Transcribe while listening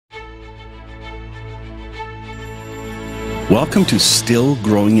Welcome to Still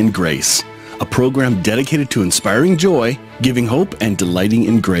Growing in Grace, a program dedicated to inspiring joy, giving hope, and delighting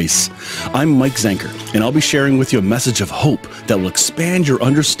in grace. I'm Mike Zenker, and I'll be sharing with you a message of hope that will expand your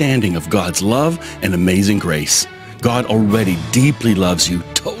understanding of God's love and amazing grace. God already deeply loves you,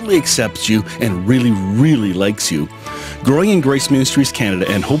 totally accepts you, and really, really likes you. Growing in Grace Ministries Canada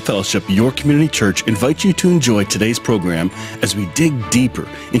and Hope Fellowship, your community church, invite you to enjoy today's program as we dig deeper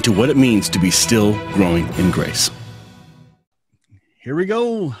into what it means to be still growing in grace. Here we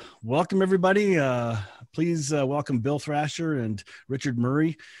go. Welcome, everybody. Please welcome Bill Thrasher and Richard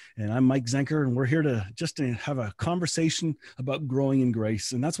Murray. And I'm Mike Zenker, and we're here to have a conversation about growing in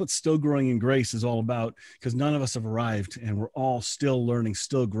grace. And that's what Still Growing in Grace is all about, because none of us have arrived, and we're all still learning,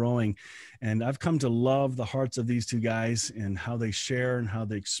 still growing. And I've come to love the hearts of these two guys and how they share and how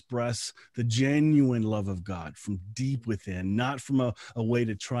they express the genuine love of God from deep within, not from a way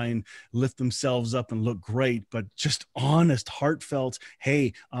to try and lift themselves up and look great, but just honest, heartfelt,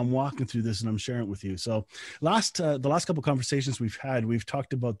 hey, I'm walking through this and I'm sharing it with you. So the last couple of conversations we've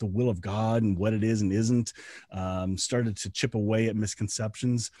talked about the will of God and what it is and isn't, started to chip away at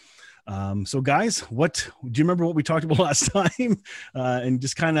misconceptions. So guys, do you remember what we talked about last time? And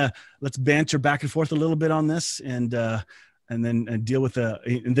just kind of let's banter back and forth a little bit on this, and then deal with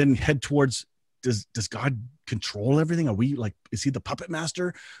and then head towards, does God control everything? Is he the puppet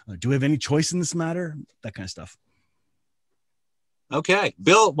master? Do we have any choice in this matter? That kind of stuff. Okay,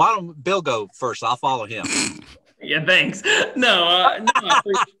 Bill, why don't Bill go first? I'll follow him. Yeah, thanks. No, I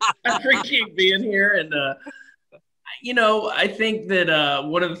appreciate being here. And, I think that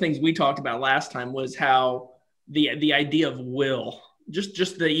one of the things we talked about last time was how the idea of will, just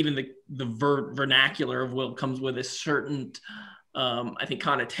the vernacular of will comes with a certain, I think,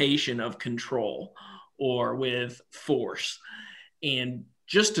 connotation of control or with force. And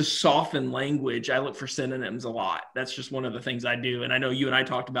just to soften language, I look for synonyms a lot. That's just one of the things I do. And I know you and I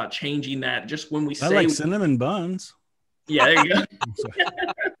talked about changing that just when we say— I like cinnamon buns. Yeah, there you go.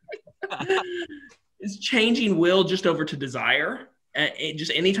 It's changing will just over to desire.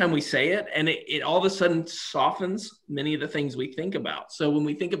 Just anytime we say it, and it all of a sudden softens many of the things we think about. So when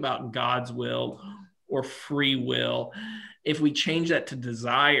we think about God's will or free will, if we change that to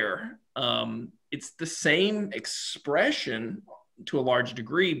desire, it's the same expression to a large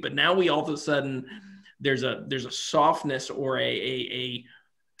degree, but now we all of a sudden there's a softness or a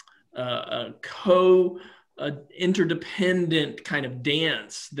interdependent kind of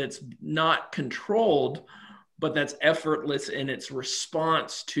dance that's not controlled, but that's effortless in its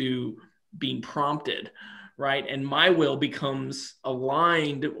response to being prompted, right? And my will becomes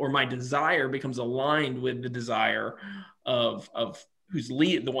aligned, or my desire becomes aligned with the desire of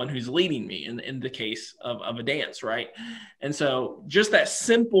the one who's leading me in the case of a dance, right? And so just that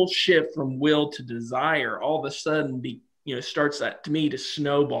simple shift from will to desire all of a sudden starts that, to me, to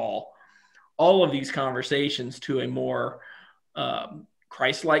snowball all of these conversations to a more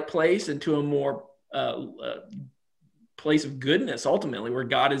Christ-like place and to a more place of goodness, ultimately, where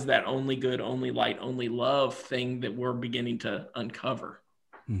God is that only good, only light, only love thing that we're beginning to uncover.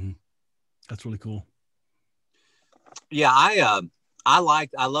 Mm-hmm. That's really cool. Yeah, I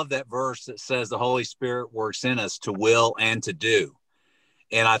love that verse that says the Holy Spirit works in us to will and to do.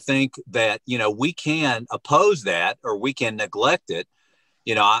 And I think that, we can oppose that or we can neglect it.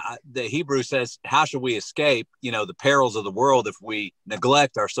 The Hebrew says, how shall we escape, the perils of the world if we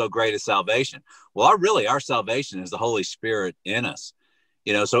neglect our so great a salvation? Well, our salvation is the Holy Spirit in us.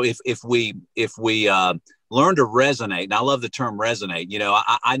 So if we learn to resonate, and I love the term resonate,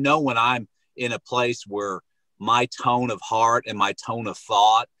 I know when I'm in a place where my tone of heart and my tone of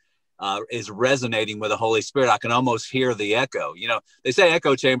thought is resonating with the Holy Spirit, I can almost hear the echo. They say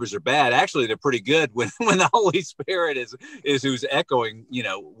echo chambers are bad. Actually, they're pretty good when the Holy Spirit is who's echoing,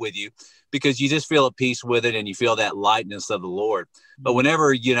 with you, because you just feel at peace with it and you feel that lightness of the Lord. But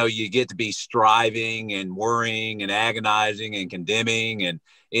whenever, you get to be striving and worrying and agonizing and condemning and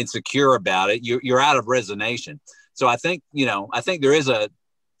insecure about it, you're out of resonation. So I think there is a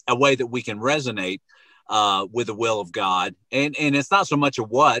way that we can resonate with the will of God. And it's not so much a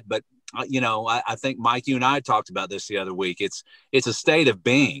what, but, I think, Mike, you and I talked about this the other week. It's a state of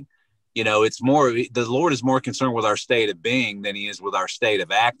being. It's more, the Lord is more concerned with our state of being than he is with our state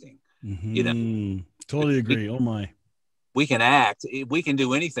of acting. Mm-hmm. Totally agree. Oh my. We can act, we can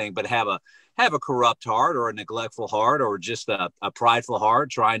do anything, but have a corrupt heart or a neglectful heart or just a prideful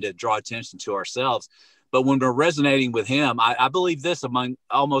heart trying to draw attention to ourselves. But when we're resonating with him, I believe this, among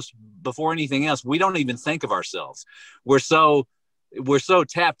almost before anything else, we don't even think of ourselves. We're so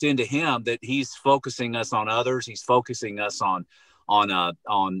tapped into him that he's focusing us on others. He's focusing us on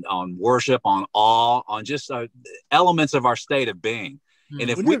on worship, on awe, on just elements of our state of being. And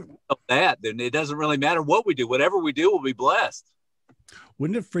if we know that, then it doesn't really matter what we do. Whatever we do will be blessed.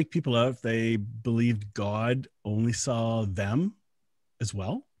 Wouldn't it freak people out if they believed God only saw them as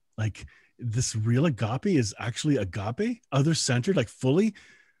well? Like, this real agape is actually agape, other-centered, like fully.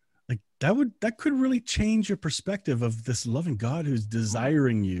 Like that could really change your perspective of this loving God who's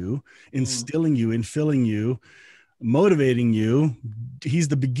desiring you, instilling you, infilling you, motivating you. He's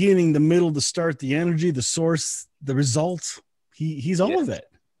the beginning, the middle, the start, the energy, the source, the result. He's all of it.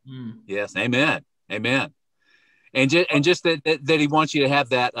 Yes. Amen. Amen. And just that he wants you to have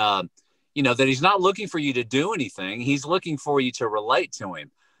that, that he's not looking for you to do anything. He's looking for you to relate to him.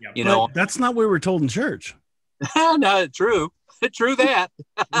 Yep. That's not what we're told in church. No, true that.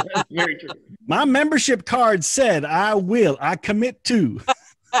 Very true. My membership card said, I commit to.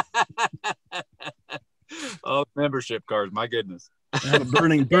 Oh, membership cards. My goodness. Have a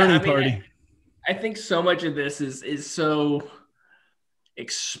burning party. I think so much of this is so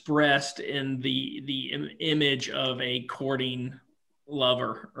expressed in the image of a courting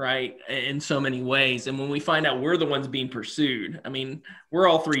lover, right? In so many ways. And when we find out we're the ones being pursued, I mean, we're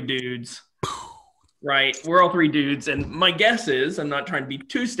all three dudes, right? We're all three dudes. And my guess is, I'm not trying to be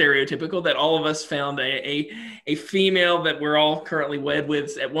too stereotypical, that all of us found a female that we're all currently wed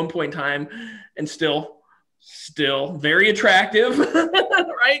with at one point in time, and still very attractive,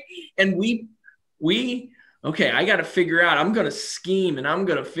 right? And we okay, I got to figure out, I'm going to scheme and I'm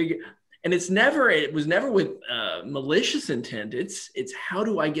going to figure, and it was never with malicious intent. It's how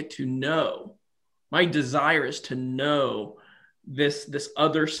do I get to know? My desire is to know this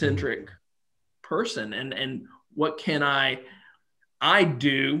other-centric person, and what can I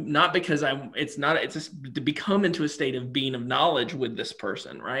do, not because it's just to become into a state of being of knowledge with this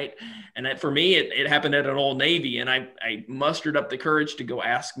person, right? And for me, it happened at an Old Navy, and I mustered up the courage to go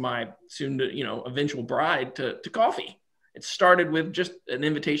ask my eventual bride to coffee. It started with just an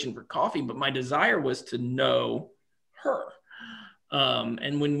invitation for coffee, but my desire was to know her.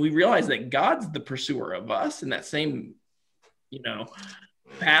 And when we realize that God's the pursuer of us in that same,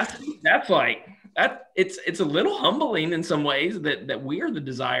 path, that's like, it's a little humbling in some ways that we are the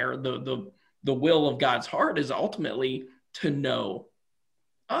desire, the will of God's heart is ultimately to know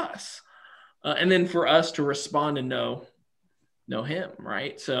us, and then for us to respond and know him,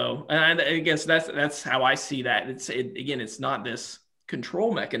 right? So, and I guess that's how I see that. It's not this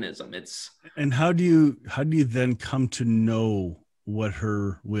control mechanism. And how do you then come to know what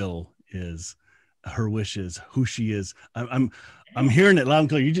her will is, her wishes, who she is? I'm hearing it loud and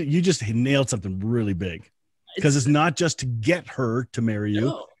clear. You just nailed something really big, because it's not just to get her to marry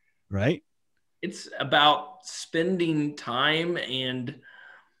you, right? It's about spending time and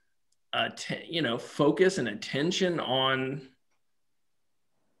focus and attention on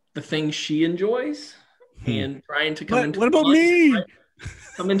the things she enjoys, and trying to come into what about me? Right?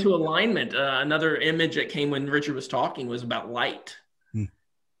 Come into alignment. Another image that came when Richard was talking was about light. When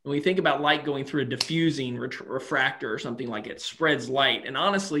we think about light going through a diffusing refractor or something like it spreads light. And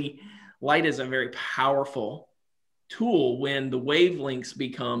honestly, light is a very powerful tool when the wavelengths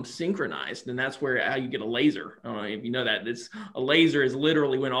become synchronized. And that's how you get a laser. I don't know if you know that. A laser is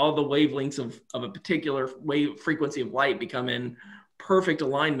literally when all the wavelengths of a particular wave frequency of light become in perfect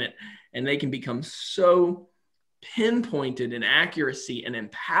alignment, and they can become so pinpointed in accuracy and in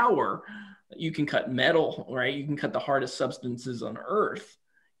power that you can cut metal, right? You can cut the hardest substances on earth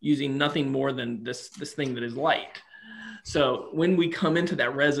using nothing more than this thing that is light. So when we come into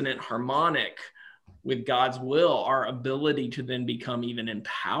that resonant harmonic with God's will, our ability to then become even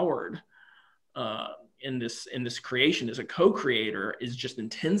empowered in this creation as a co-creator is just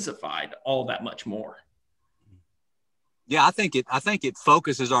intensified all that much more. Yeah, I think it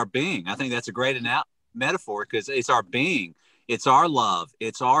focuses our being. I think that's a great metaphor, because it's our being, it's our love,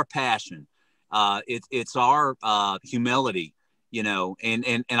 it's our passion, it's our humility. And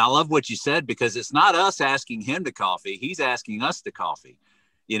I love what you said, because it's not us asking him to coffee. He's asking us to coffee,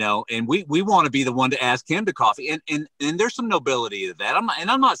 and we want to be the one to ask him to coffee. And there's some nobility to that.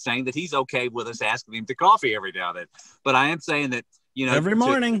 I'm not saying that he's okay with us asking him to coffee every now and then, but I am saying that, every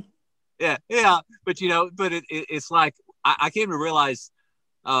morning. Yeah. But, it's like, I came to realize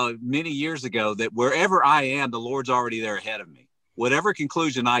many years ago that wherever I am, the Lord's already there ahead of me. Whatever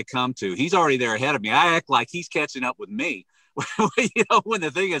conclusion I come to, he's already there ahead of me. I act like he's catching up with me. When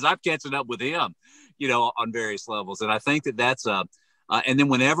the thing is, I'm catching up with him, on various levels. And I think that's and then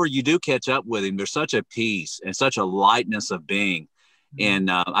whenever you do catch up with him, there's such a peace and such a lightness of being.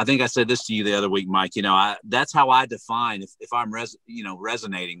 And I think I said this to you the other week, Mike. That's how I define if I'm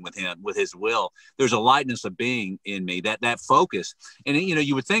resonating with him, with his will. There's a lightness of being in me, that focus. And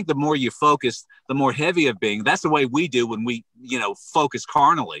you would think the more you focus, the more heavy of being. That's the way we do when we focus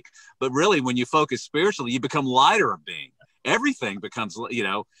carnally. But really, when you focus spiritually, you become lighter of being. Everything becomes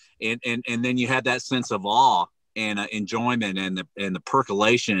and then you have that sense of awe and enjoyment and the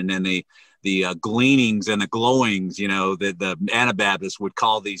percolation and the gleanings and the glowings, that the Anabaptists would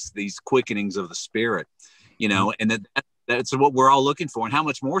call these quickenings of the spirit, and that's what we're all looking for. And how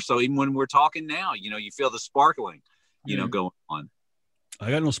much more so even when we're talking now, you feel the sparkling, going on.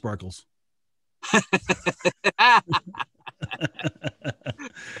 I got no sparkles.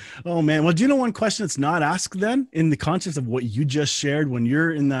 Oh man. Well, do you know one question that's not asked then in the context of what you just shared when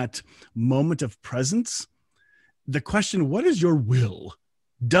you're in that moment of presence? The question, what is your will,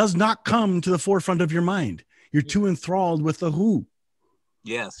 does not come to the forefront of your mind. You're too enthralled with the who.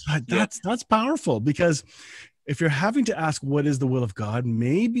 Yes. That's powerful, because if you're having to ask what is the will of God,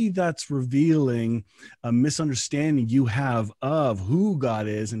 maybe that's revealing a misunderstanding you have of who God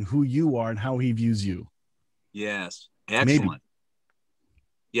is and who you are and how he views you. Yes. Excellent. Maybe.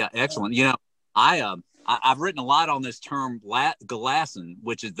 Yeah. Excellent. I've written a lot on this term gelassen,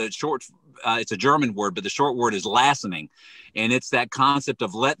 which is the short, it's a German word, but the short word is lassening. And it's that concept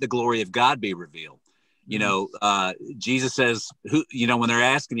of let the glory of God be revealed. Jesus says, when they're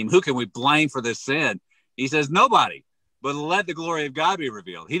asking him, who can we blame for this sin? He says, nobody, but let the glory of God be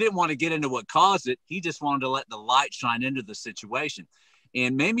revealed. He didn't want to get into what caused it. He just wanted to let the light shine into the situation.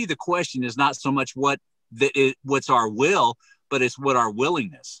 And maybe the question is not so much what's our will, but it's what our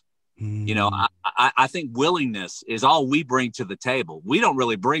willingness. I think willingness is all we bring to the table. We don't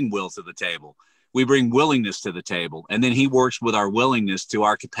really bring will to the table. We bring willingness to the table. And then he works with our willingness to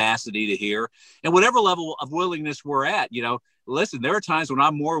our capacity to hear. And whatever level of willingness we're at, listen, there are times when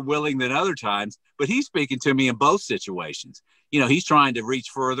I'm more willing than other times, but he's speaking to me in both situations. He's trying to reach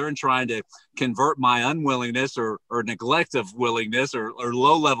further and trying to convert my unwillingness or neglect of willingness or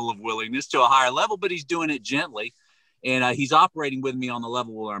low level of willingness to a higher level, but he's doing it gently. And he's operating with me on the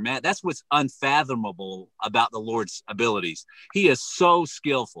level where I'm at. That's what's unfathomable about the Lord's abilities. He is so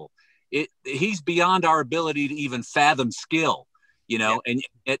skillful. He's beyond our ability to even fathom skill, and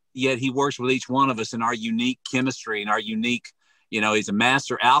yet he works with each one of us in our unique chemistry and our unique, he's a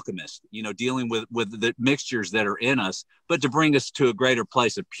master alchemist, dealing with the mixtures that are in us, but to bring us to a greater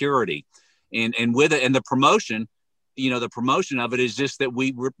place of purity. And with it, and the promotion of it is just that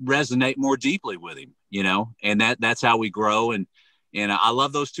we resonate more deeply with him, and that's how we grow. And I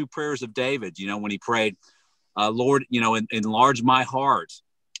love those two prayers of David, when he prayed, Lord, enlarge my heart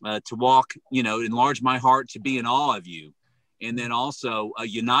to walk, enlarge my heart to be in awe of you. And then also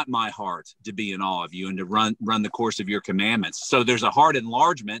unite my heart to be in awe of you and to run the course of your commandments. So there's a heart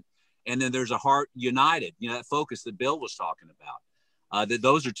enlargement, and then there's a heart united, that focus that Bill was talking about. That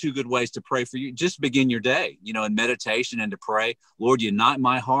those are two good ways to pray for you. Just begin your day, in meditation, and to pray, Lord, unite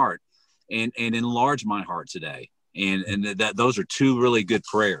my heart and enlarge my heart today. And that those are two really good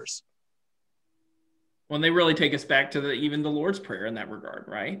prayers. Well, they really take us back to even the Lord's Prayer in that regard,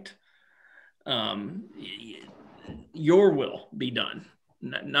 right? Your will be done,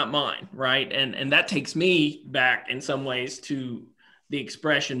 not mine, right? And that takes me back in some ways to the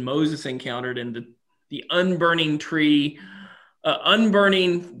expression Moses encountered in the unburning tree,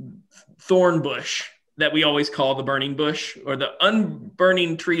 unburning thorn bush that we always call the burning bush, or the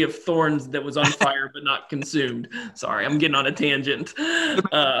unburning tree of thorns that was on fire but not consumed. Sorry, I'm getting on a tangent.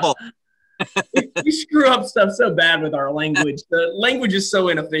 We screw up stuff so bad with our language. The language is so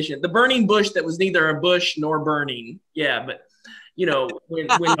inefficient. The burning bush that was neither a bush nor burning. Yeah, but when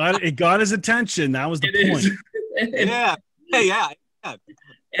it got his attention. That was the point. Yeah.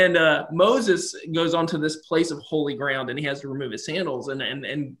 And Moses goes onto this place of holy ground, and he has to remove his sandals,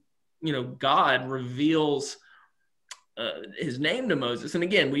 and God reveals his name to Moses. And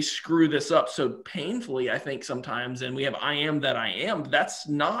again, we screw this up so painfully, I think, sometimes, and we have I am that I am. That's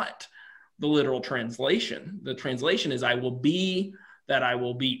not the literal translation. The translation is I will be that I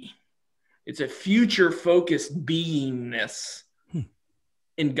will be. It's a future focused beingness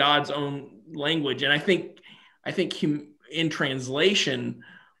in God's own language. And I think in translation,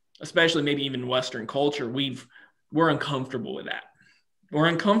 especially maybe even Western culture, we're uncomfortable with that. We're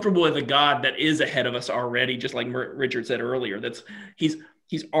uncomfortable with a God that is ahead of us already, just like Richard said earlier. He's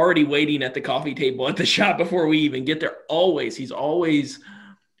already waiting at the coffee table at the shop before we even get there. He's always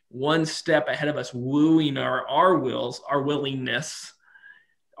one step ahead of us, wooing our wills, our willingness,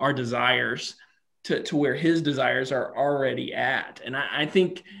 our desires to where his desires are already at. And I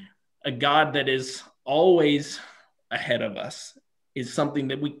think a God that is always ahead of us is something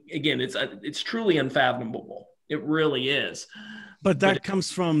that it's truly unfathomable. It really is. But that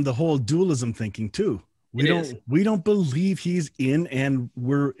comes from the whole dualism thinking too. We don't believe he's in and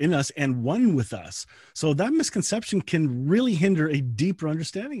we're in us and one with us. So that misconception can really hinder a deeper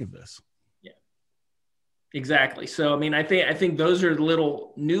understanding of this. Yeah, exactly. So, I mean, I think those are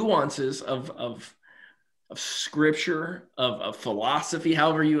little nuances of scripture, of philosophy,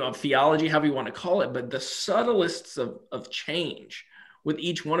 of theology, however you want to call it. But the subtlest of change with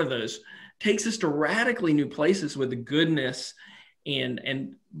each one of those takes us to radically new places with the goodness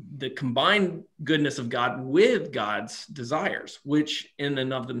and the combined goodness of God with God's desires, which in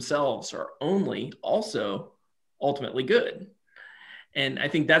and of themselves are only also ultimately good. And I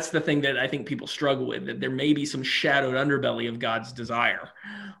think that's the thing that I think people struggle with, that there may be some shadowed underbelly of God's desire.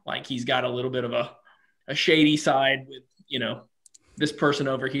 Like he's got a little bit of a shady side with, this person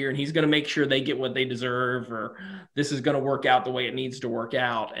over here, and he's going to make sure they get what they deserve, or this is going to work out the way it needs to work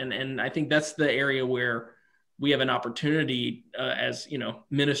out. And I think that's the area where we have an opportunity as,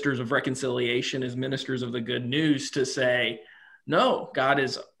 ministers of reconciliation, as ministers of the good news, to say, no, God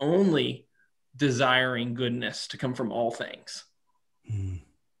is only desiring goodness to come from all things.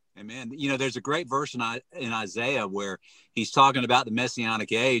 Amen. There's a great verse in Isaiah where he's talking about the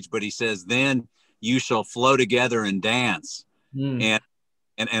Messianic age, but he says, then you shall flow together and dance. And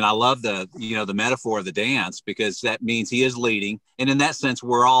I love the metaphor of the dance, because that means he is leading. And in that sense,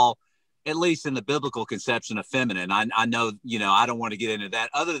 we're all, at least in the biblical conception, of feminine. I know, I don't want to get into that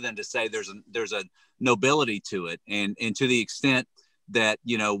other than to say there's a nobility to it. And to the extent that,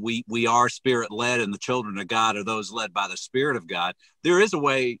 we are spirit led, and the children of God are those led by the Spirit of God, there is a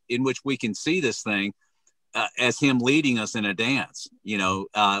way in which we can see this thing as him leading us in a dance.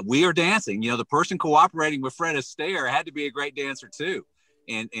 We are dancing. The person cooperating with Fred Astaire had to be a great dancer too,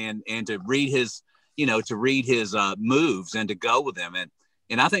 and to read his moves and to go with them.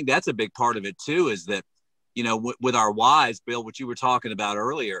 And I think that's a big part of it too, is that, with our wives, Bill, what you were talking about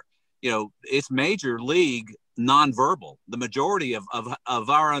earlier, it's major league nonverbal. The majority of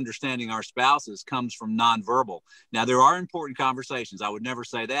our understanding our spouses comes from nonverbal. Now, there are important conversations. I would never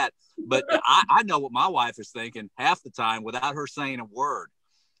say that, but I know what my wife is thinking half the time without her saying a word.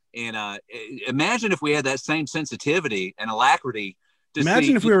 And imagine if we had that same sensitivity and alacrity.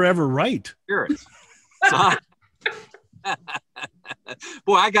 Imagine if we were ever right. So,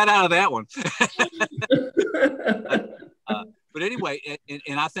 boy, I got out of that one. But anyway,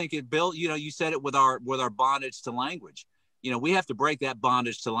 and I think it, Bill, you said it with our bondage to language. We have to break that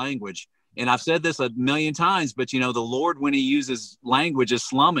bondage to language. And I've said this a million times, but the Lord, when he uses language, is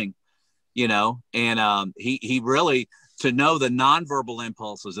slumming, and he really, to know the nonverbal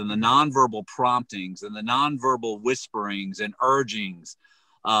impulses and the nonverbal promptings and the nonverbal whisperings and urgings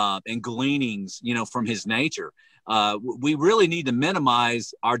and gleanings, from his nature. We really need to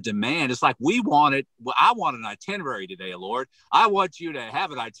minimize our demand. It's like I want an itinerary today, Lord. I want you to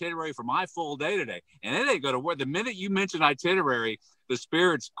have an itinerary for my full day today. And it ain't going to work. The minute you mention itinerary, the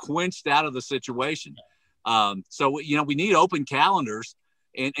Spirit's quenched out of the situation. So, we need open calendars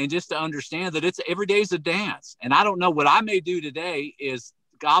and just to understand that every day's a dance. And I don't know, what I may do today is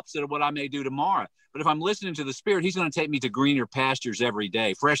the opposite of what I may do tomorrow. But if I'm listening to the Spirit, he's going to take me to greener pastures every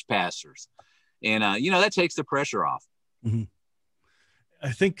day, fresh pastures. And, that takes the pressure off. Mm-hmm.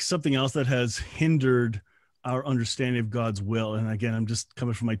 I think something else that has hindered our understanding of God's will, and again, I'm just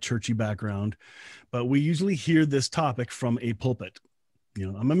coming from my churchy background, but we usually hear this topic from a pulpit.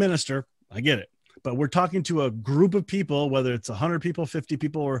 I'm a minister, I get it, but we're talking to a group of people, whether it's 100 people, 50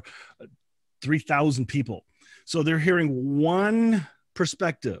 people, or 3,000 people. So they're hearing one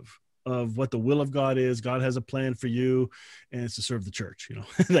perspective of what the will of God is. God has a plan for you, and it's to serve the church,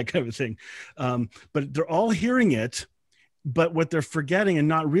 that kind of thing. But they're all hearing it. But what they're forgetting and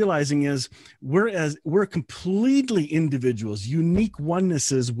not realizing is we're completely individuals, unique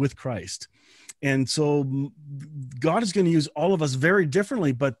onenesses with Christ. And so God is going to use all of us very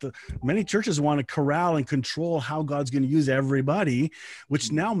differently, but many churches want to corral and control how God's going to use everybody,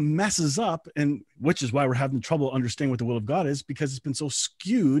 which now messes up, and which is why we're having trouble understanding what the will of God is, because it's been so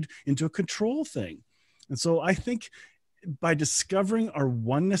skewed into a control thing. And so I think by discovering our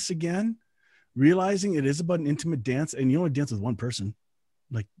oneness again, realizing it is about an intimate dance, and you only dance with one person,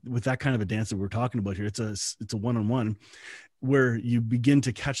 like with that kind of a dance that we're talking about here, it's a one-on-one, where you begin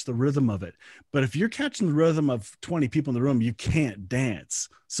to catch the rhythm of it. But if you're catching the rhythm of 20 people in the room, you can't dance.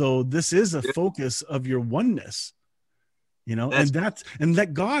 So this is a focus of your oneness, and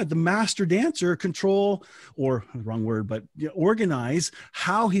that God, the master dancer, control, or wrong word, but organize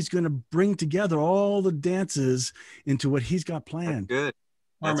how he's going to bring together all the dances into what he's got planned. That's good.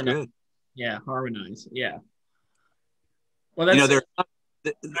 That's good. Yeah. Harmonize. Yeah. Well, that's, you know, there's go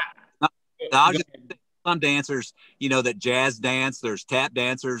ahead. some dancers, you know, that jazz dance, there's tap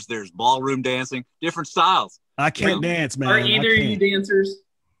dancers, there's ballroom dancing, different styles. I can't dance, man. Are either of you dancers?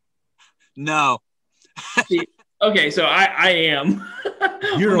 No. See, okay, so I am.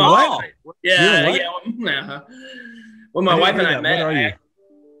 You're what? Yeah, You're what? yeah. When my wife and I met, What are you?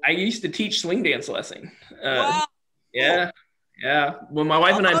 I used to teach swing dance lesson. Wow. Yeah. When my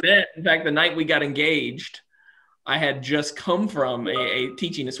wife and I met, in fact, the night we got engaged, I had just come from a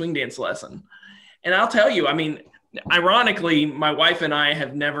teaching a swing dance lesson. And I'll tell you, I mean, ironically, my wife and I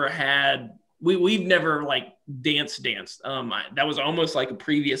have never had, we've never like danced. That was almost like a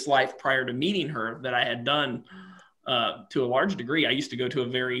previous life prior to meeting her that I had done to a large degree. I used to go to a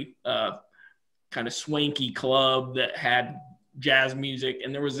very kind of swanky club that had jazz music.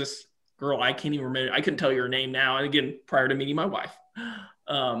 And there was this girl, I can't even remember, I couldn't tell you her name now. And again, prior to meeting my wife.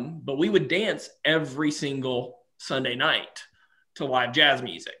 But we would dance every single Sunday night to live jazz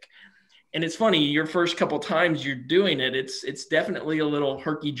music. And it's funny, your first couple times you're doing it, it's definitely a little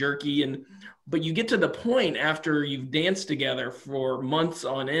herky jerky, but you get to the point after you've danced together for months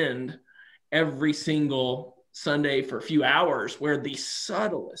on end, every single Sunday for a few hours, where the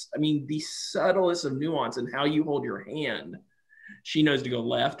subtlest of nuance in how you hold your hand, she knows to go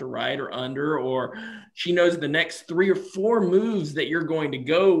left or right or under, or she knows the next 3 or 4 moves that you're going to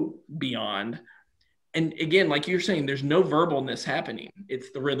go beyond. And again, like you're saying, there's no verbalness happening.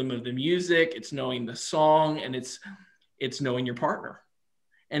 It's the rhythm of the music, it's knowing the song, and it's knowing your partner.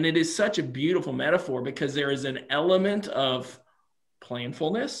 And it is such a beautiful metaphor because there is an element of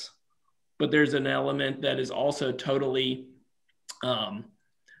planfulness, but there's an element that is also totally,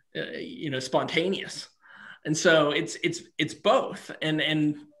 spontaneous. And so it's both.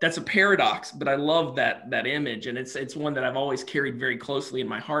 And that's a paradox, but I love that image. And it's one that I've always carried very closely in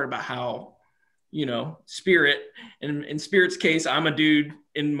my heart about how, Spirit, and in Spirit's case, I'm a dude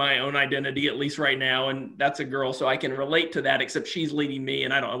in my own identity, at least right now. And that's a girl. So I can relate to that, except she's leading me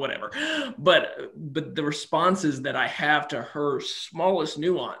and I don't know, whatever. But the responses that I have to her smallest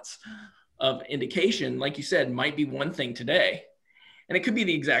nuance of indication, like you said, might be one thing today. And it could be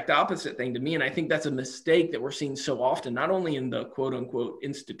the exact opposite thing to me. And I think that's a mistake that we're seeing so often, not only in the quote unquote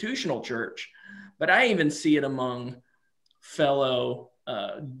institutional church, but I even see it among fellow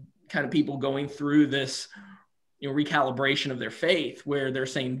kind of people going through this recalibration of their faith, where they're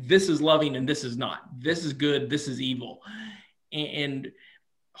saying this is loving and this is not, this is good, this is evil. And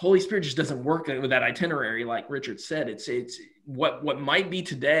Holy Spirit just doesn't work with that itinerary. Like Richard said, it's what might be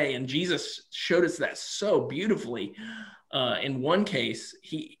today. And Jesus showed us that so beautifully. In one case,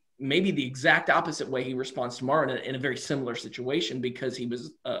 he maybe the exact opposite way he responds tomorrow in a very similar situation, because he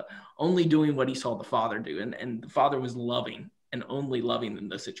was only doing what he saw the Father do. And the Father was loving and only loving in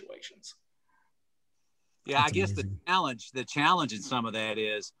those situations. Yeah, that's I guess amazing. The challenge in some of that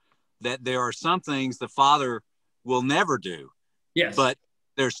is that there are some things the Father will never do. Yes. But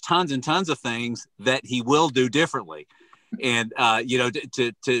there's tons and tons of things that he will do differently. And,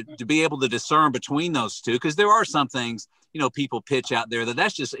 to be able to discern between those two, because there are some things, people pitch out there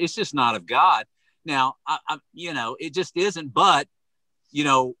it's just not of God. Now, it just isn't, but,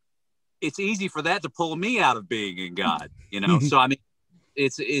 it's easy for that to pull me out of being in God, So, I mean,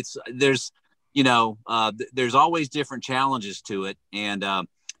 there's always different challenges to it. And, I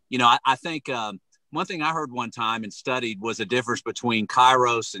think one thing I heard one time and studied was a difference between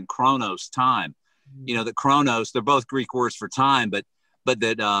kairos and chronos time. That chronos, they're both Greek words for time, but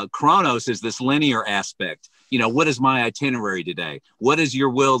that chronos is this linear aspect. What is my itinerary today? What is your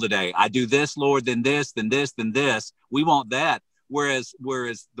will today? I do this, Lord, then this, then this, then this. We want that. Whereas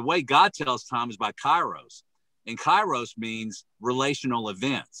the way God tells time is by kairos, and kairos means relational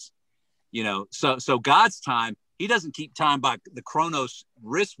events. So God's time, he doesn't keep time by the chronos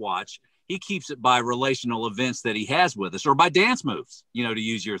wristwatch. He keeps it by relational events that he has with us, or by dance moves, to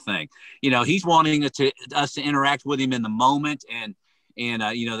use your thing. He's wanting us to interact with him in the moment, and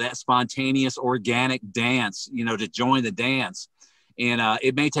that spontaneous organic dance, to join the dance. And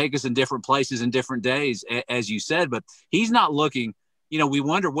it may take us in different places and different days, as you said, but he's not looking, we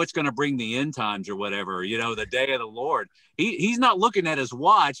wonder what's going to bring the end times or whatever, the day of the Lord. He's not looking at his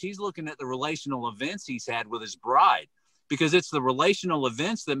watch. He's looking at the relational events he's had with his bride, because it's the relational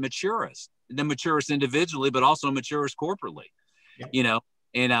events that mature us individually, but also mature us corporately,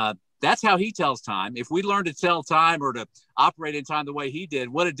 and that's how he tells time. If we learn to tell time or to operate in time the way he did,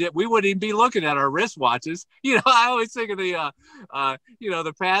 we wouldn't even be looking at our wristwatches. I always think of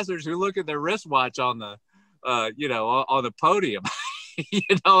the pastors who look at their wristwatch on the, on the podium.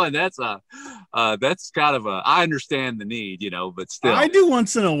 And that's kind of I understand the need, but still. I do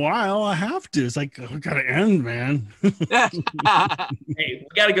once in a while. I have to. It's like, we got to end, man. Hey, we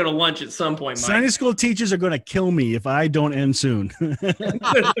got to go to lunch at some point, Mike. Sunday school teachers are going to kill me if I don't end soon.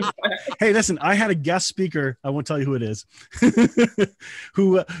 Hey, listen, I had a guest speaker. I won't tell you who it is,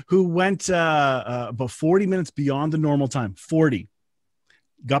 who went about 40 minutes beyond the normal time, 40,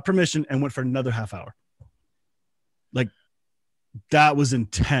 got permission and went for another half hour. Like, that was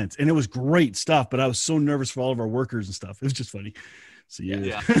intense, and it was great stuff, but I was so nervous for all of our workers and stuff. It was just funny. So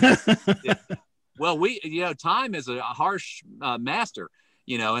yeah. Yeah. Well, time is a harsh master,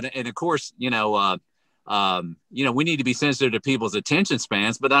 and of course, we need to be sensitive to people's attention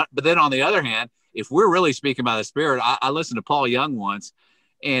spans, but then on the other hand, if we're really speaking by the Spirit, I listened to Paul Young once,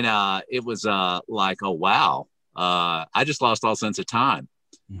 and it was like, oh wow, I just lost all sense of time.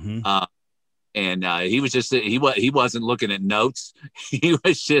 Mm-hmm. And he was just he wasn't looking at notes. He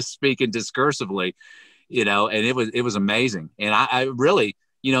was just speaking discursively, and it was amazing. And I really,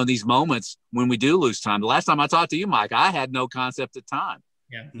 in these moments when we do lose time, the last time I talked to you, Mike, I had no concept of time.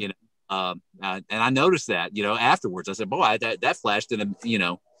 Yeah. And I noticed that, afterwards. I said, boy, that flashed in a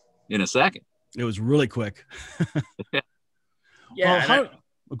second. It was really quick. Yeah.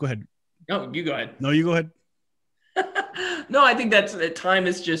 Go ahead. No, you go ahead. No, you go ahead. No, I think time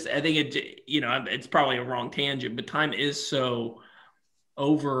is just, I think it's probably a wrong tangent, but time is so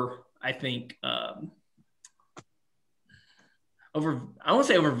I think, I won't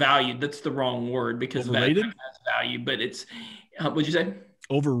say overvalued. That's the wrong word, because overrated has value, but it's, what'd you say?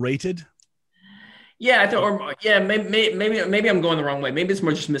 Overrated. Yeah. Maybe I'm going the wrong way. Maybe it's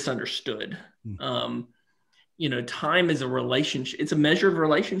more just misunderstood. Time is a relationship. It's a measure of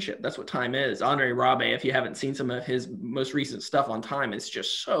relationship. That's what time is. Andre Rabe, if you haven't seen some of his most recent stuff on time, it's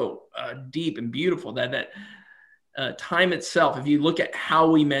just so deep and beautiful that time itself, if you look at how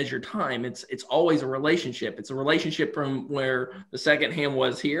we measure time, it's always a relationship. It's a relationship from where the second hand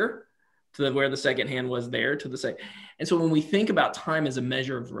was here to where the second hand was there to the second. And so when we think about time as a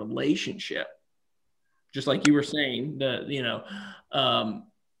measure of relationship, just like you were saying,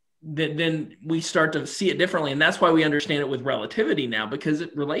 then we start to see it differently. And that's why we understand it with relativity now, because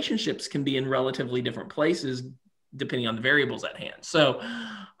relationships can be in relatively different places depending on the variables at hand. So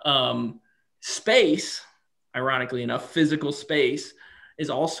space, ironically enough, physical space is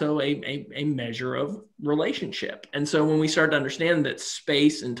also a measure of relationship. And so when we start to understand that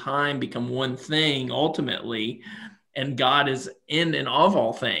space and time become one thing ultimately, and God is in and of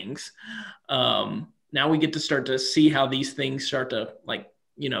all things, now we get to start to see how these things start to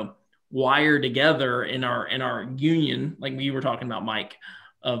wire together in our union, like we were talking about, Mike,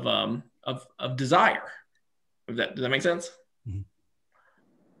 of desire. Does that make sense? Mm-hmm.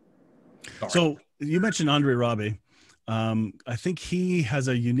 So you mentioned Andre Rabe. I think he has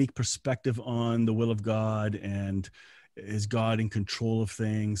a unique perspective on the will of God, and is God in control of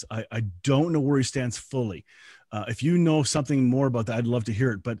things. I don't know where he stands fully. If you know something more about that, I'd love to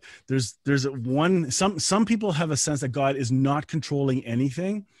hear it. But some people have a sense that God is not controlling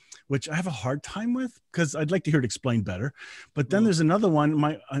anything, which I have a hard time with, because I'd like to hear it explained better. But then there's another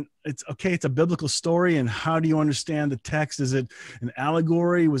one. It's okay. It's a biblical story. And how do you understand the text? Is it an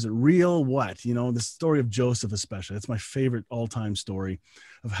allegory? Was it real? What? The story of Joseph, especially. That's my favorite all-time story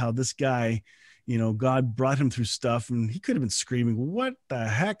of how this guy, God brought him through stuff, and he could have been screaming, what the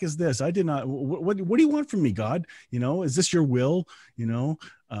heck is this? I did not, what do you want from me, God? Is this your will? On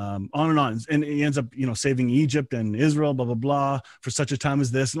and on. And he ends up, saving Egypt and Israel, blah, blah, blah, for such a time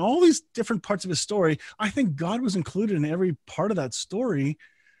as this, and all these different parts of his story. I think God was included in every part of that story.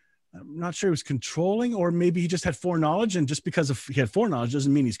 I'm not sure he was controlling, or maybe he just had foreknowledge, and just because he had foreknowledge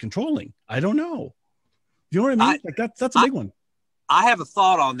doesn't mean he's controlling. I don't know. You know what I mean? That's a big one. I have a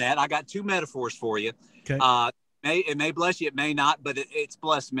thought on that. I got two metaphors for you. Okay. It may bless you, it may not, but it's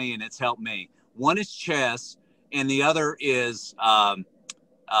blessed me and it's helped me. One is chess, and the other is what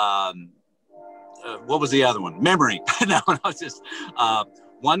was the other one? Memory. No, it's just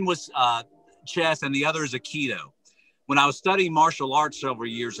one was chess, and the other is Aikido. When I was studying martial arts several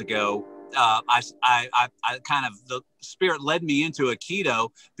years ago, I kind of, the Spirit led me into Aikido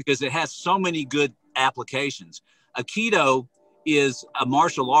because it has so many good applications. Aikido is a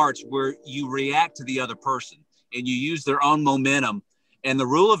martial arts where you react to the other person and you use their own momentum. And the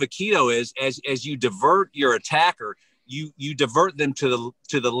rule of Aikido is as you divert your attacker, you divert them to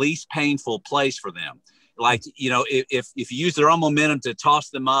the least painful place for them. Like, if you use their own momentum to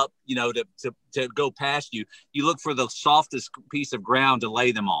toss them up, to go past you, you look for the softest piece of ground to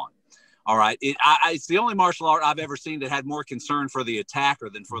lay them on. All right. It's the only martial art I've ever seen that had more concern for the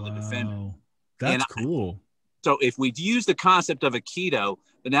attacker than for the defender. That's cool. So if we use the concept of a keto,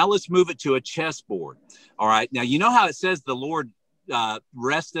 but now let's move it to a chessboard. All right. Now, you know how it says the Lord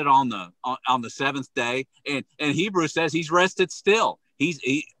rested on the seventh day, and Hebrews says he's rested still.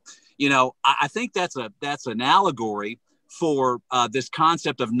 I think that's an allegory for this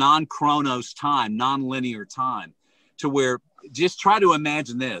concept of non-chronos time, non-linear time, to where, just try to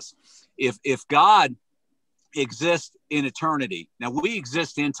imagine this. If God exists in eternity, now we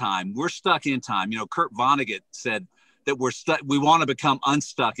exist in time, we're stuck in time. Kurt Vonnegut said that we want to become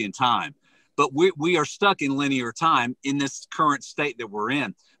unstuck in time, but we are stuck in linear time in this current state that we're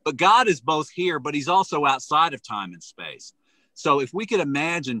in. But God is both here, but he's also outside of time and space. So if we could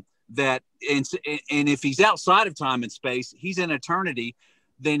imagine that, and if he's outside of time and space, he's in eternity,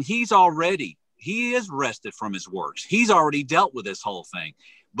 then he is rested from his works. He's already dealt with this whole thing.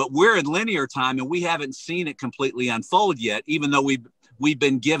 But we're in linear time, and we haven't seen it completely unfold yet, even though we've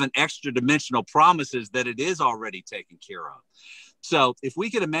been given extra dimensional promises that it is already taken care of. So if we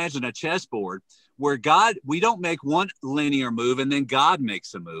could imagine a chessboard where we don't make one linear move and then God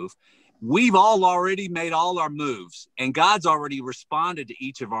makes a move. We've all already made all our moves, and God's already responded to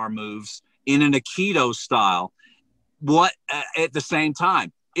each of our moves in an Aikido style. At the same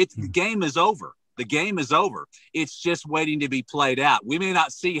time, the game is over. The game is over. It's just waiting to be played out. We may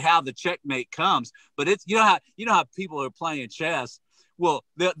not see how the checkmate comes, but it's you know how people are playing chess. Well,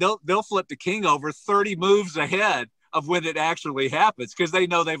 they'll flip the king over 30 moves ahead of when it actually happens because they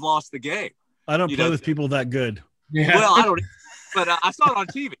know they've lost the game. I don't play with people that good. Yeah. Well, I don't. But I saw it on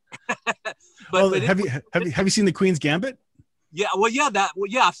TV. but have you seen the Queen's Gambit? Yeah. Well, yeah.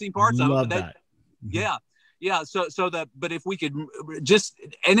 I've seen parts of it. That. Yeah. Yeah. But if we could and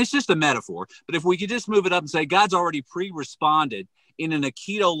it's just a metaphor, but if we could just move it up and say, God's already pre-responded in an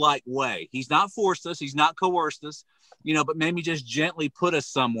Aikido-like way. He's not forced us. He's not coerced us, but maybe just gently put us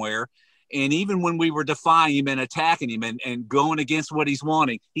somewhere. And even when we were defying him and attacking him and going against what he's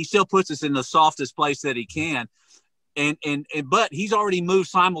wanting, he still puts us in the softest place that he can. But he's already moved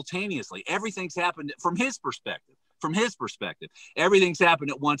simultaneously. Everything's happened from his perspective. Everything's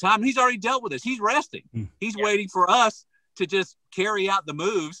happened at one time. He's already dealt with this. He's resting. He's waiting for us to just carry out the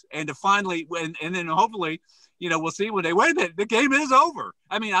moves and to finally, and then hopefully, we'll see one day, wait a minute, the game is over.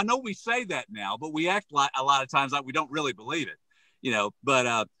 I mean, I know we say that now, but we act like a lot of times like we don't really believe it,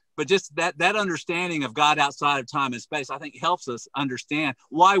 but just that understanding of God outside of time and space, I think helps us understand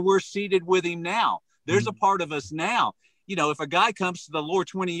why we're seated with him now. There's a part of us now. If a guy comes to the Lord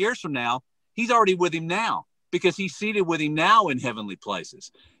 20 years from now, he's already with him now because he's seated with him now in heavenly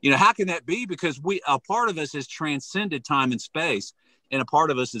places. How can that be? Because a part of us has transcended time and space, and a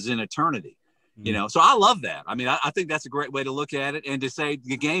part of us is in eternity. So I love that. I mean, I think that's a great way to look at it, and to say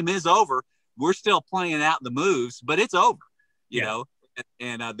the game is over. We're still playing out the moves, but it's over, you know,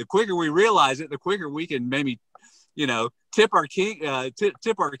 and the quicker we realize it, the quicker we can maybe, tip our king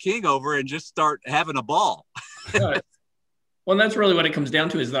over and just start having a ball. Right. Well, that's really what it comes down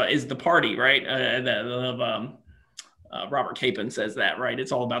to is the party, right? Robert Capon says that, right?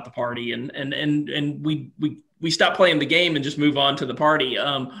 It's all about the party, and we stop playing the game and just move on to the party.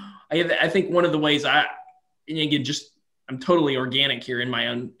 I think one of the ways and again, I'm totally organic here in my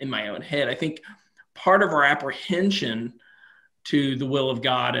own head. I think part of our apprehension to the will of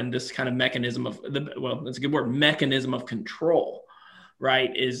God and this kind of mechanism that's a good word, mechanism of control,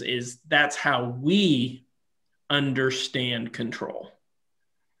 right? Is that's how we understand control.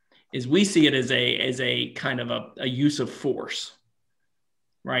 Is we see it as a kind of a use of force,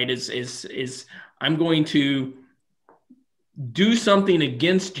 right? Is I'm going to do something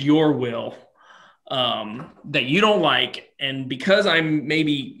against your will that you don't like, and because I'm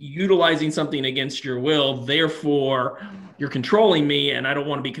maybe utilizing something against your will, therefore you're controlling me, and I don't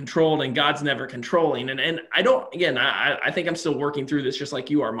want to be controlled, and God's never controlling. And I don't, again, I think I'm still working through this just like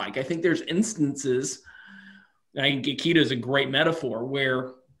you are, Mike. I think there's instances, I think Aikido is a great metaphor,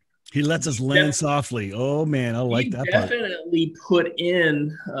 where he lets us land softly. Oh man, I like that part. Definitely put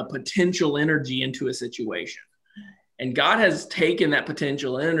in potential energy into a situation. And God has taken that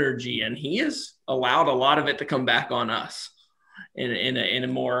potential energy and he has allowed a lot of it to come back on us in a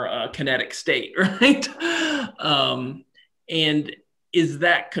more kinetic state, right? And is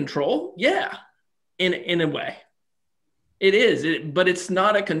that control? Yeah, in a way. It is, but it's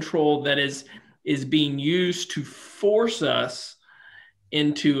not a control that is being used to force us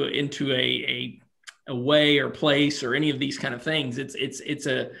into a way or place or any of these kind of things. It's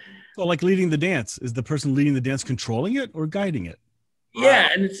a well, like leading the dance. Is the person leading the dance controlling it or guiding it? Yeah,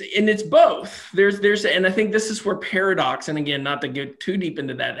 and it's both. There's and I think this is where paradox, and again, not to get too deep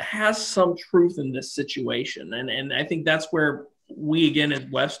into that, it has some truth in this situation. And I think that's where we, again, as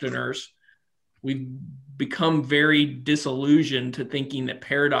Westerners, we've become very disillusioned to thinking that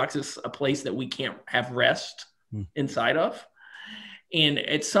paradox is a place that we can't have rest inside of. And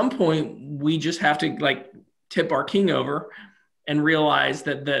at some point, we just have to like tip our king over and realize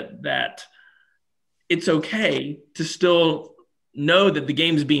that it's okay to still know that the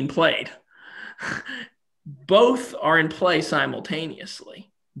game's being played. Both are in play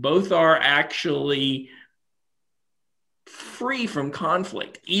simultaneously. Both are actually free from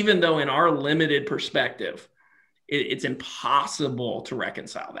conflict, even though in our limited perspective, it's impossible to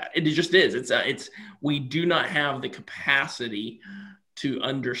reconcile that. It just is. We do not have the capacity to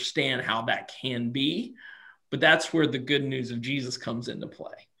understand how that can be, but that's where the good news of Jesus comes into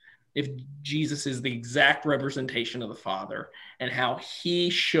play. If Jesus is the exact representation of the Father and how he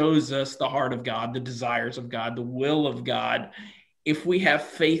shows us the heart of God, the desires of God, the will of God, if we have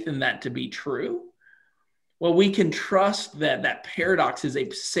faith in that to be true, well, we can trust that that paradox is a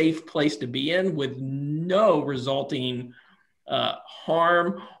safe place to be in with no resulting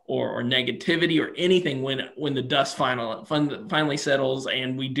harm or negativity or anything when the dust finally settles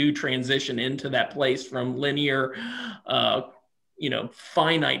and we do transition into that place from linear,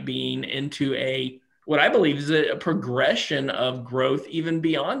 finite being into what I believe is a progression of growth even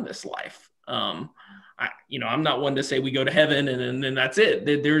beyond this life. I'm not one to say we go to heaven and then that's it.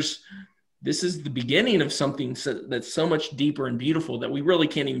 This is the beginning of something that's so much deeper and beautiful that we really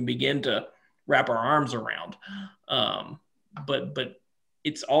can't even begin to wrap our arms around. But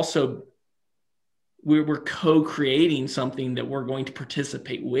it's also, we're co-creating something that we're going to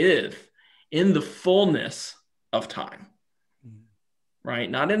participate with in the fullness of time, right?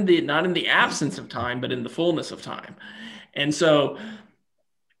 Not in the absence of time, but in the fullness of time. And so,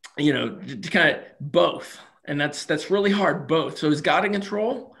 to kind of both, and that's really hard, both. So is God in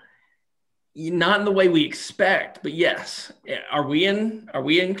control? Not in the way we expect, but yes. Are we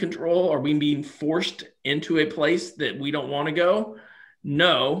in control? Are we being forced into a place that we don't want to go?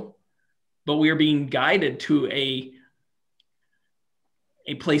 No, but we are being guided to a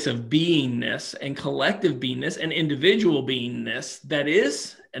place of beingness and collective beingness and individual beingness that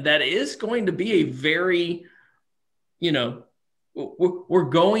is going to be a very, we're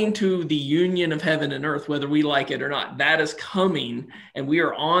going to the union of heaven and earth, whether we like it or not. That is coming, and we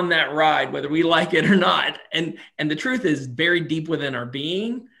are on that ride, whether we like it or not. And the truth is, buried deep within our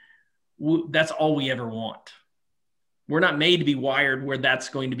being, that's all we ever want. We're not made to be wired where that's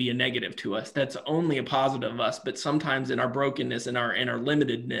going to be a negative to us. That's only a positive of us. But sometimes in our brokenness and our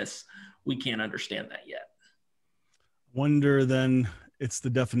limitedness, we can't understand that yet. Wonder then, it's the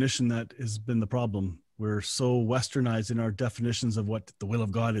definition that has been the problem. We're so westernized in our definitions of what the will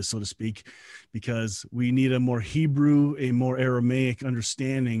of God is, so to speak, because we need a more Hebrew, a more Aramaic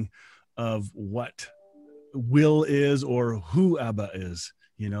understanding of what will is or who Abba is,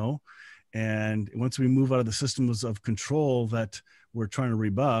 And once we move out of the systems of control that we're trying to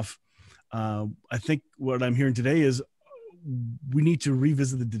rebuff, I think what I'm hearing today is we need to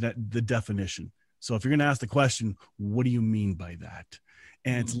revisit the definition. So if you're going to ask the question, what do you mean by that?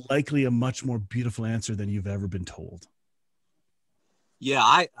 And it's likely a much more beautiful answer than you've ever been told. Yeah,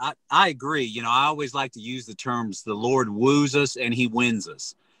 I agree. I always like to use the terms, the Lord woos us and he wins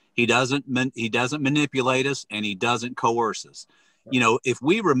us. He doesn't manipulate us and he doesn't coerce us. If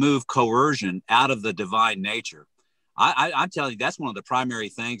we remove coercion out of the divine nature, I'm telling you, that's one of the primary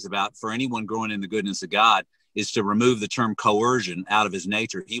things for anyone growing in the goodness of God is to remove the term coercion out of his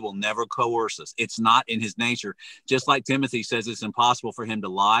nature. He will never coerce us. It's not in his nature. Just like Timothy says, it's impossible for him to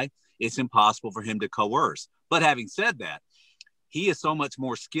lie. It's impossible for him to coerce. But having said that, he is so much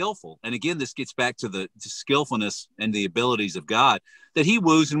more skillful. And again, this gets back to the skillfulness and the abilities of God, that he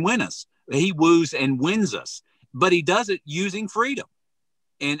woos and wins us. He woos and wins us, but he does it using freedom.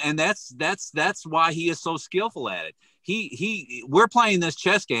 And that's why he is so skillful at it. We're playing this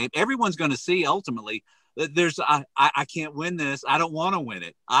chess game. Everyone's going to see ultimately that I can't win this. I don't want to win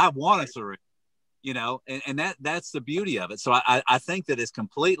it. I want to surrender, and that's the beauty of it. So I think that it's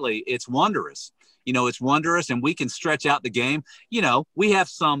wondrous. It's wondrous, and we can stretch out the game. We have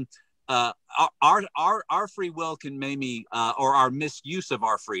some, our free will can maybe, or our misuse of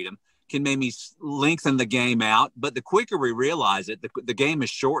our freedom can maybe lengthen the game out. But the quicker we realize it, the game is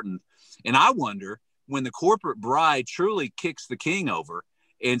shortened. And I wonder when the corporate bride truly kicks the king over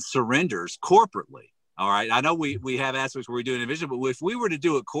and surrenders corporately. All right. I know we have aspects where we do it individually, but if we were to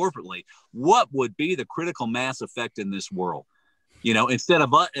do it corporately, what would be the critical mass effect in this world? Instead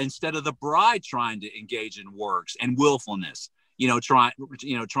of the bride trying to engage in works and willfulness, trying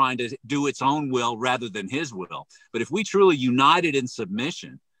to do its own will rather than his will. But if we truly united in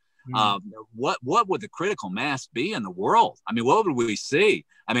submission, what would the critical mass be in the world? I mean, what would we see?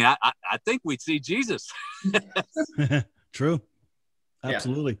 I mean, I think we'd see Jesus. True.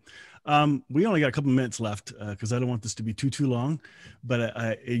 Absolutely. Yeah. We only got a couple minutes left because I don't want this to be too long,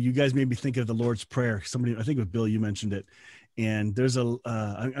 but you guys made me think of the Lord's Prayer. Somebody, I think it was Bill, you mentioned it. And there's I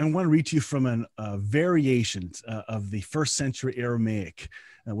want to read to you from a variation of the first century Aramaic,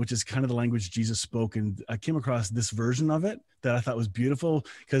 which is kind of the language Jesus spoke. And I came across this version of it that I thought was beautiful,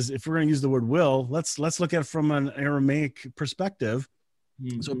 because if we're going to use the word will, let's look at it from an Aramaic perspective.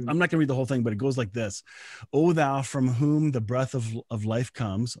 Mm-hmm. So I'm not going to read the whole thing, but it goes like this. O thou from whom the breath of life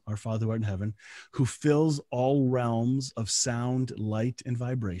comes, our Father who art in heaven, who fills all realms of sound, light, and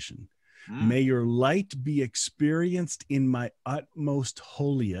vibration. May your light be experienced in my utmost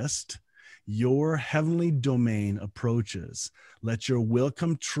holiest. Your heavenly domain approaches. Let your will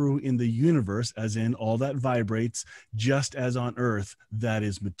come true in the universe, as in all that vibrates, just as on earth that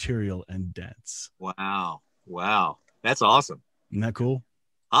is material and dense. Wow. That's awesome. Isn't that cool?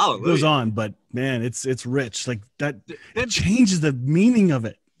 Hallelujah. It goes on, but man, it's rich. Like that, it changes the meaning of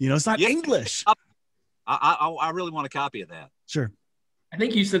it. You know, it's not English. I really want a copy of that. Sure. I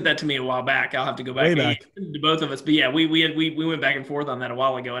think you sent that to me a while back. I'll have to go back to both of us. But yeah, we went back and forth on that a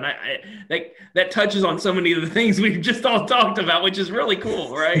while ago, and that touches on so many of the things we've just all talked about, which is really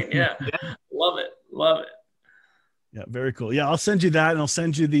cool, right? Yeah, love it. Yeah, very cool. Yeah, I'll send you that, and I'll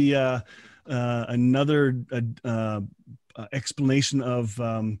send you the another explanation of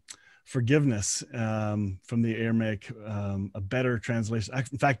forgiveness from the Aramaic, a better translation.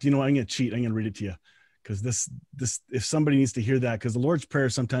 In fact, you know what? I'm going to cheat. I'm going to read it to you. Because this, if somebody needs to hear that, because the Lord's Prayer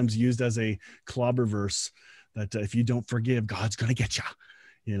is sometimes used as a clobber verse that if you don't forgive, God's going to get you,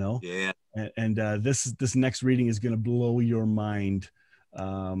 you know? Yeah. And this next reading is going to blow your mind. It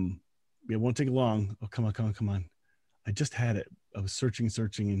won't take long. Oh, come on. I just had it. I was searching,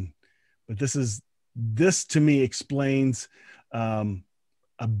 but this to me explains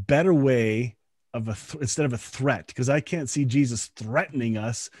a better way of instead of a threat, because I can't see Jesus threatening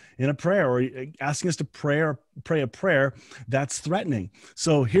us in a prayer or asking us to pray a prayer that's threatening.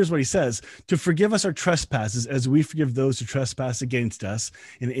 So here's what he says: to forgive us our trespasses as we forgive those who trespass against us.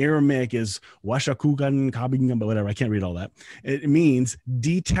 In Aramaic is washakugan kabing, but whatever. I can't read all that. It means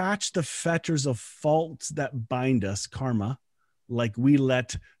detach the fetters of faults that bind us, karma, like we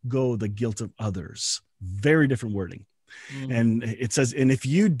let go the guilt of others. Very different wording. And it says, and if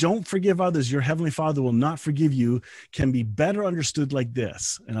you don't forgive others, your heavenly Father will not forgive you, can be better understood like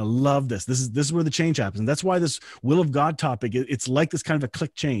this. And I love this. This is where the change happens. And that's why this will of God topic, it's like this kind of a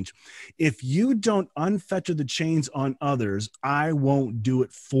click change. If you don't unfetter the chains on others, I won't do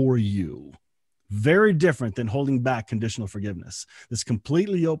it for you. Very different than holding back conditional forgiveness. This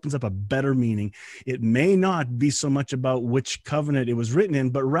completely opens up a better meaning. It may not be so much about which covenant it was written in,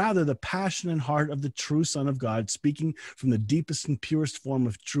 but rather the passion and heart of the true Son of God, speaking from the deepest and purest form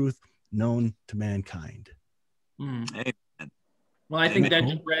of truth known to mankind. Amen. Well, I think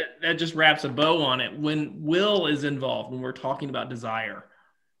that just wraps a bow on it. When will is involved, when we're talking about desire,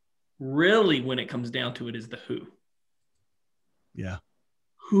 really when it comes down to it is the who. Yeah.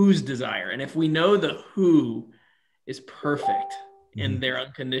 Whose desire. And if we know the who is perfect in their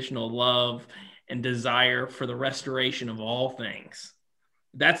unconditional love and desire for the restoration of all things,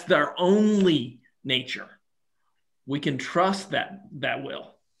 that's their only nature. We can trust that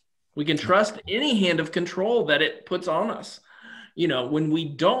will. We can trust any hand of control that it puts on us. You know, when we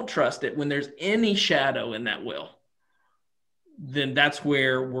don't trust it, when there's any shadow in that will, then that's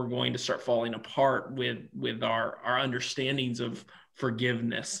where we're going to start falling apart with our understandings of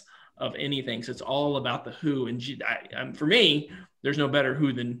forgiveness of anything. So it's all about the who. And for me, there's no better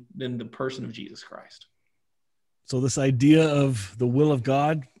who than the person of Jesus Christ. So this idea of the will of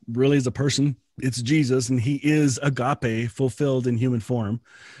God really is a person. It's Jesus, and he is agape fulfilled in human form.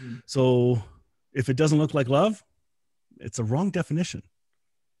 So if it doesn't look like love, it's a wrong definition.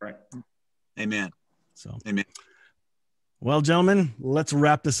 Right. Amen. So, amen. Well, gentlemen, let's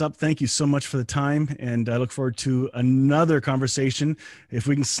wrap this up. Thank you so much for the time, and I look forward to another conversation. If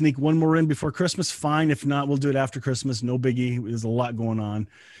we can sneak one more in before Christmas, fine. If not, we'll do it after Christmas. No biggie. There's a lot going on,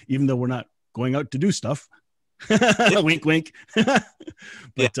 even though we're not going out to do stuff. Wink, wink.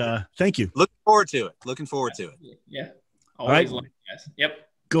 But thank you. Looking forward to it. Yeah. Always. All right. Guys. Yep.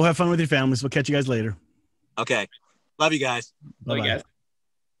 Go have fun with your families. We'll catch you guys later. Okay. Love you guys. Love you guys.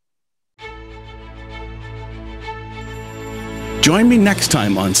 Join me next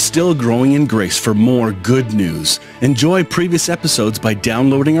time on Still Growing in Grace for more good news. Enjoy previous episodes by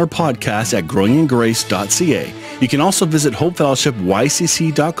downloading our podcast at growingingrace.ca. You can also visit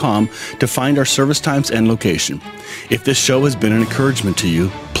hopefellowshipycc.com to find our service times and location. If this show has been an encouragement to you,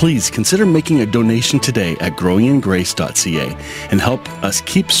 please consider making a donation today at growingingrace.ca and help us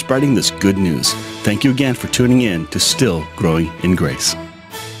keep spreading this good news. Thank you again for tuning in to Still Growing in Grace.